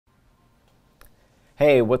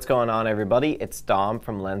Hey, what's going on everybody? It's Dom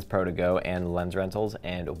from Lensprotogo and Lens Rentals,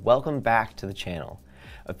 and welcome back to the channel.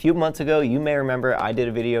 A few months ago, you may remember I did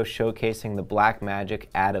a video showcasing the Blackmagic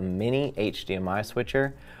ATEM Mini HDMI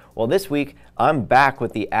switcher. Well, this week, I'm back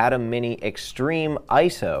with the ATEM Mini Extreme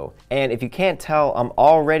ISO. And if you can't tell, I'm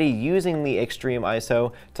already using the Extreme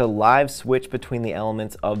ISO to live switch between the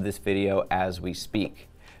elements of this video as we speak.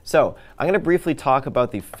 So, I'm going to briefly talk about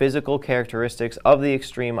the physical characteristics of the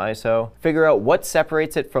Extreme ISO, figure out what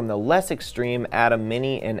separates it from the less extreme ATEM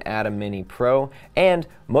Mini and ATEM Mini Pro, and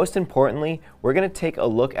most importantly, we're going to take a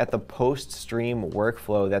look at the post-stream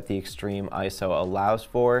workflow that the Extreme ISO allows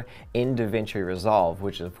for in Davinci Resolve,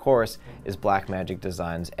 which of course is Blackmagic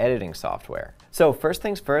Design's editing software. So first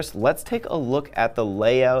things first, let's take a look at the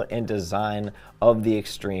layout and design of the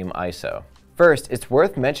Extreme ISO. First, it's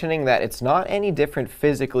worth mentioning that it's not any different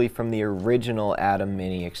physically from the original ATEM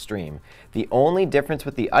Mini Extreme. The only difference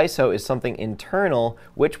with the ISO is something internal,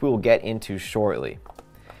 which we'll get into shortly.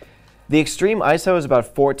 The Extreme ISO is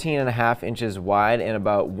about 14.5 inches wide and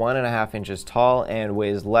about 1.5 inches tall and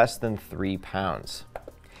weighs less than 3 pounds.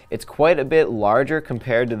 It's quite a bit larger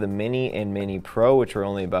compared to the Mini and Mini Pro, which are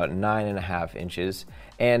only about 9.5 inches.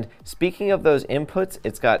 And speaking of those inputs,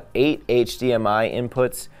 it's got 8 HDMI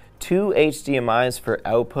inputs, 2 HDMIs for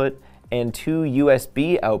output, and 2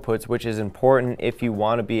 USB outputs, which is important if you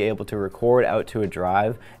want to be able to record out to a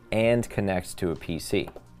drive and connect to a PC.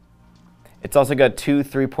 It's also got 2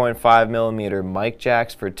 3.5mm mic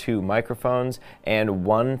jacks for 2 microphones and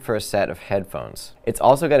 1 for a set of headphones. It's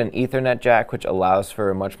also got an Ethernet jack, which allows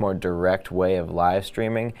for a much more direct way of live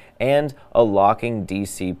streaming, and a locking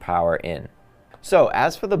DC power in. So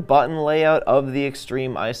as for the button layout of the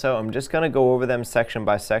Extreme ISO, I'm just going to go over them section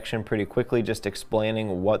by section pretty quickly, just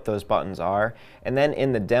explaining what those buttons are. And then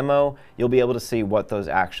in the demo, you'll be able to see what those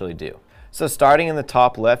actually do. So starting in the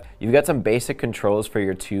top left, you've got some basic controls for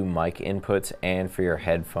your 2 mic inputs and for your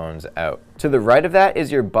headphones out. To the right of that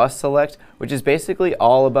is your bus select, which is basically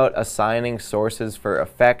all about assigning sources for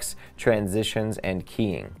effects, transitions, and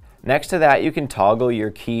keying. Next to that, you can toggle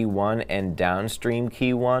your key 1 and downstream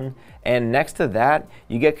key 1. And next to that,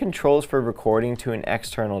 you get controls for recording to an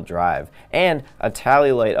external drive. And a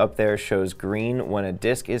tally light up there shows green when a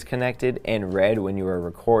disk is connected and red when you are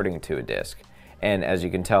recording to a disk. And as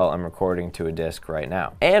you can tell, I'm recording to a disk right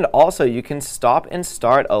now. And also, you can stop and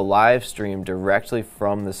start a live stream directly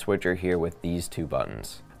from the switcher here with these 2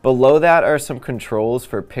 buttons. Below that are some controls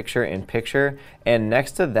for picture-in-picture, and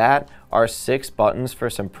next to that are 6 buttons for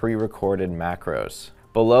some pre-recorded macros.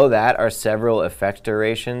 Below that are several effect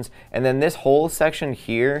durations, and then this whole section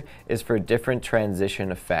here is for different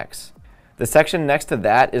transition effects. The section next to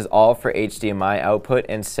that is all for HDMI output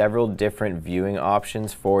and several different viewing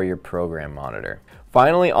options for your program monitor.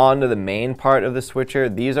 Finally, on to the main part of the switcher.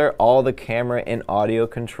 These are all the camera and audio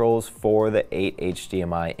controls for the 8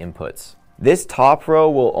 HDMI inputs. This top row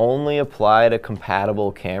will only apply to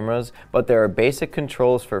compatible cameras, but there are basic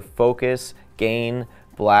controls for focus, gain,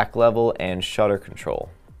 black level, and shutter control.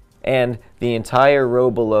 And the entire row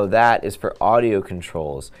below that is for audio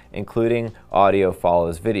controls, including audio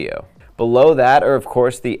follows video. Below that are of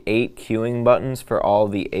course the 8 queuing buttons for all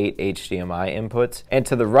the 8 HDMI inputs, and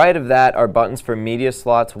to the right of that are buttons for media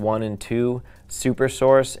slots 1 and 2, super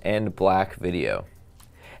source, and black video.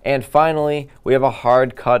 And finally, we have a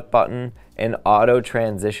hard cut button, an auto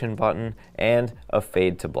transition button, and a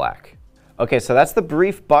fade to black. Okay, so that's the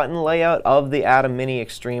brief button layout of the ATEM Mini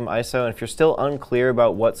Extreme ISO, and if you're still unclear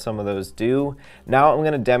about what some of those do, now I'm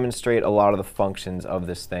going to demonstrate a lot of the functions of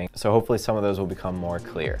this thing, so hopefully some of those will become more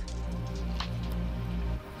clear.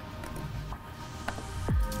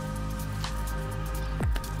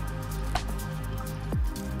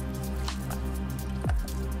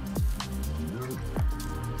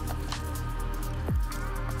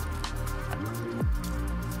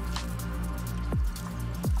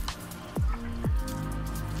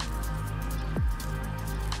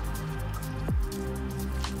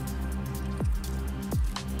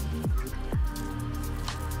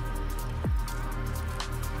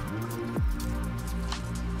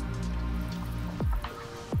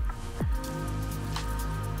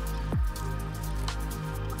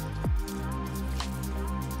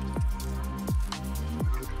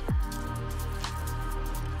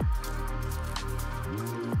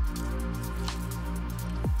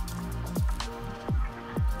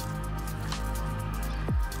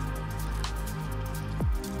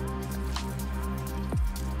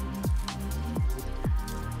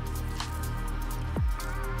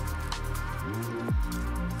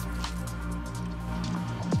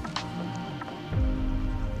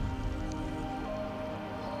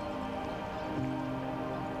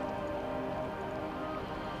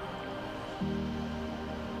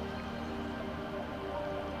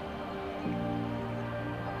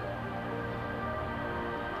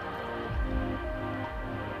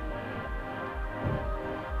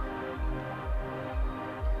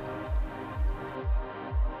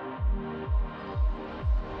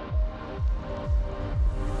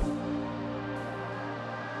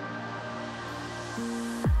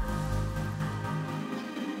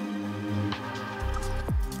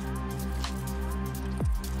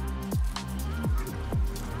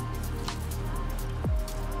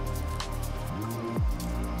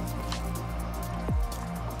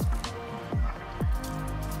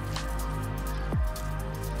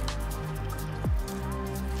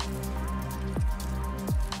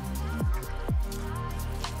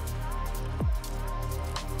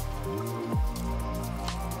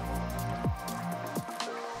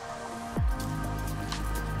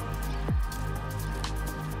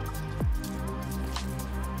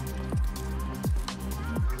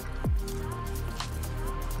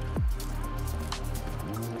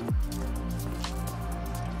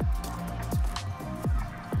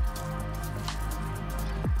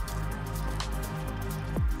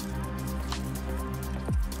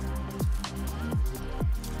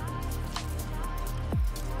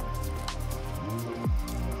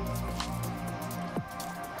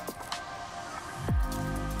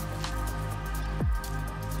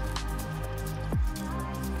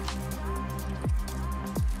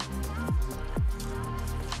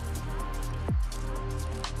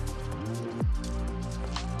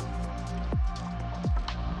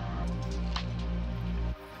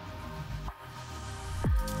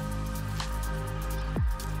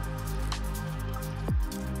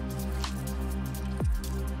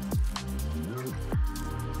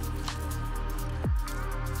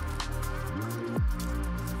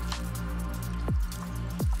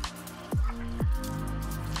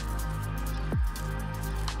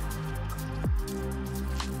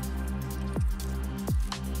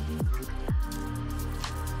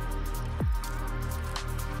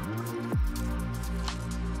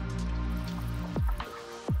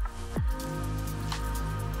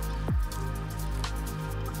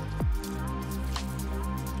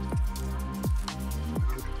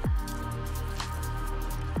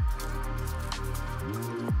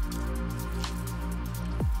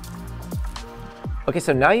 Okay,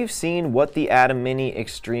 so now you've seen what the ATEM Mini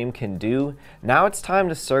Extreme can do. Now it's time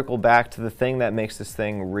to circle back to the thing that makes this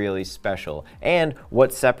thing really special and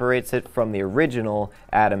what separates it from the original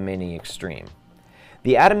ATEM Mini Extreme.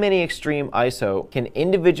 The ATEM Mini Extreme ISO can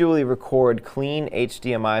individually record clean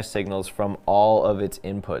HDMI signals from all of its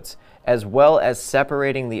inputs, as well as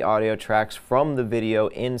separating the audio tracks from the video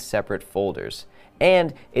in separate folders.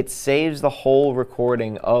 And it saves the whole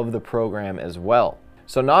recording of the program as well.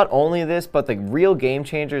 So not only this, but the real game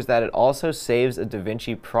changer is that it also saves a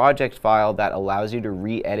Davinci project file that allows you to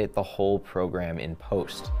re-edit the whole program in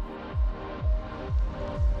post.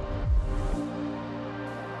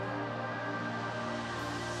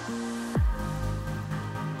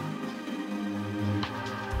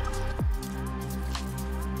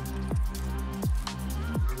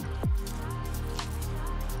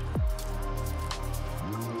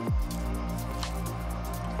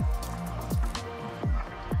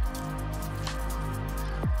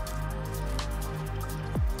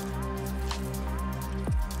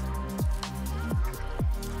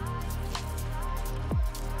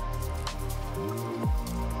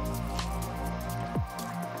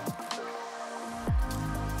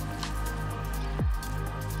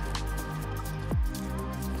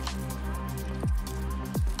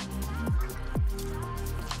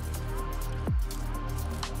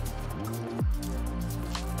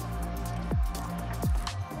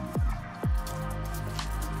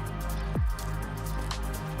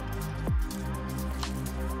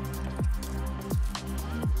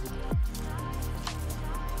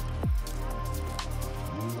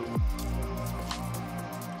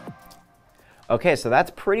 Okay, so that's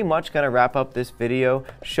pretty much going to wrap up this video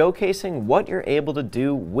showcasing what you're able to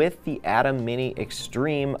do with the ATEM Mini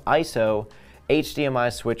Extreme ISO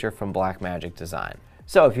HDMI switcher from Blackmagic Design.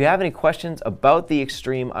 So if you have any questions about the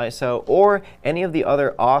Extreme ISO or any of the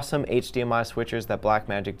other awesome HDMI switchers that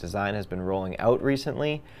Blackmagic Design has been rolling out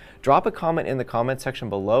recently, drop a comment in the comment section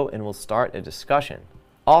below and we'll start a discussion.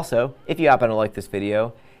 Also, if you happen to like this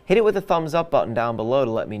video, hit it with the thumbs up button down below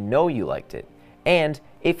to let me know you liked it. And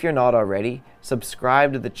if you're not already,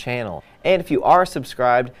 subscribe to the channel. And if you are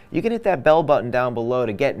subscribed, you can hit that bell button down below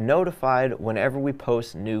to get notified whenever we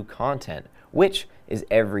post new content, which is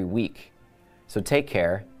every week. So take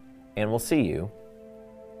care, and we'll see you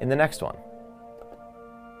in the next one.